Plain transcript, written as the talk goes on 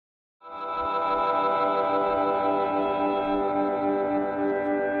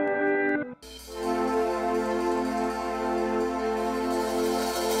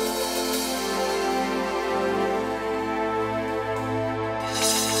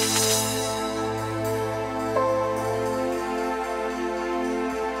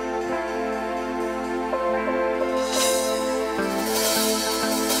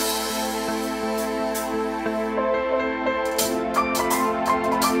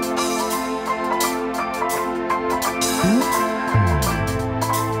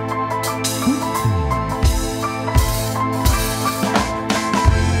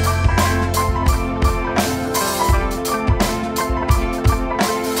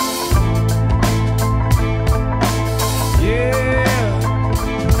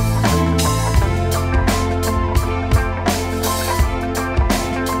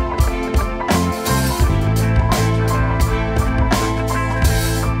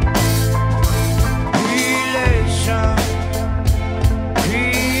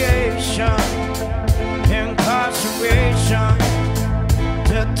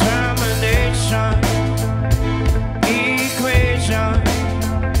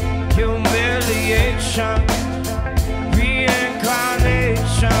Elation,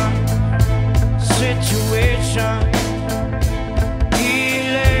 reincarnation, situation,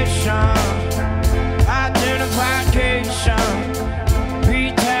 elation, identification,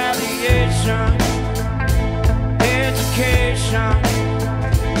 retaliation, education,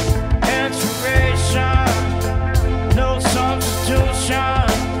 inspiration, no substitution,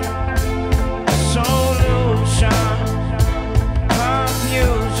 solution,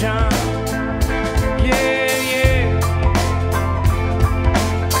 confusion.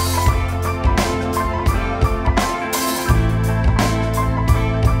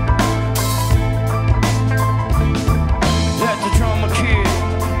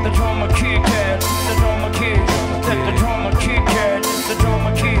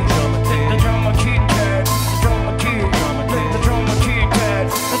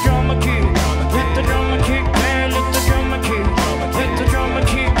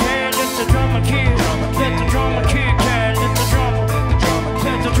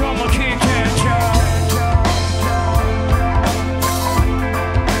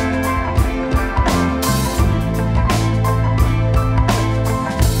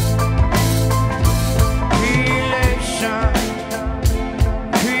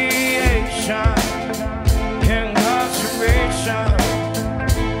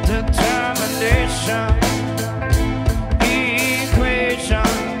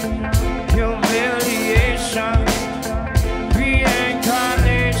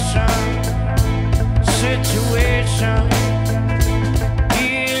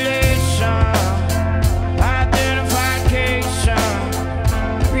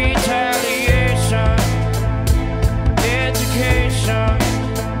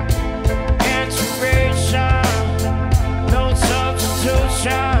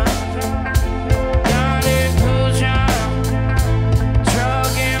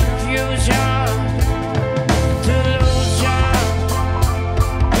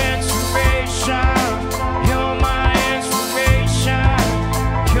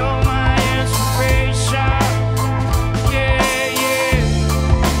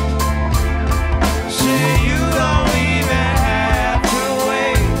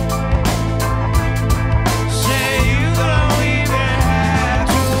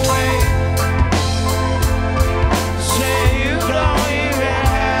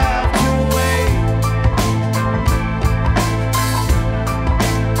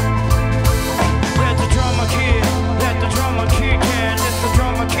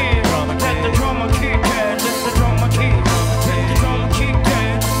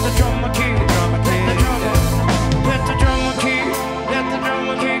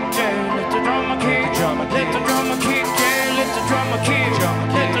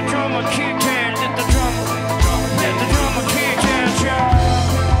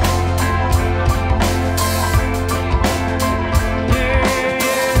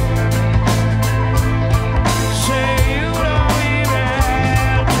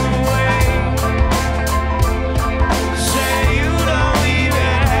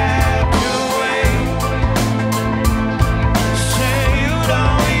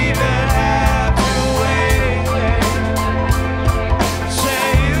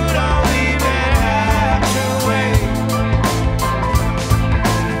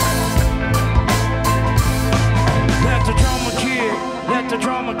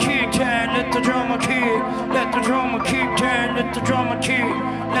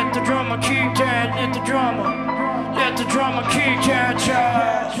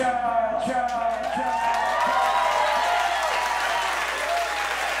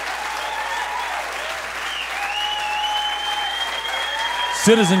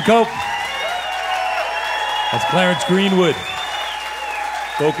 Citizen Cope. That's Clarence Greenwood.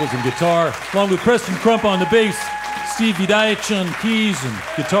 Vocals and guitar, along with Preston Crump on the bass, Steve Vidayach on keys and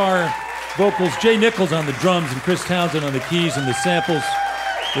guitar, vocals, Jay Nichols on the drums, and Chris Townsend on the keys and the samples.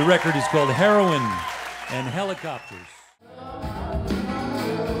 The record is called Heroin and Helicopters.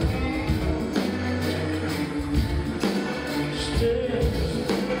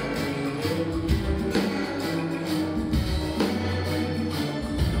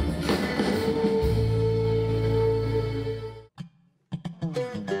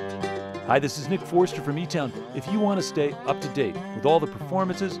 Hi, this is Nick Forster from eTown. If you want to stay up to date with all the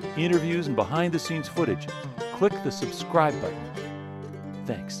performances, interviews, and behind-the-scenes footage, click the subscribe button.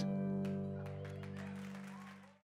 Thanks.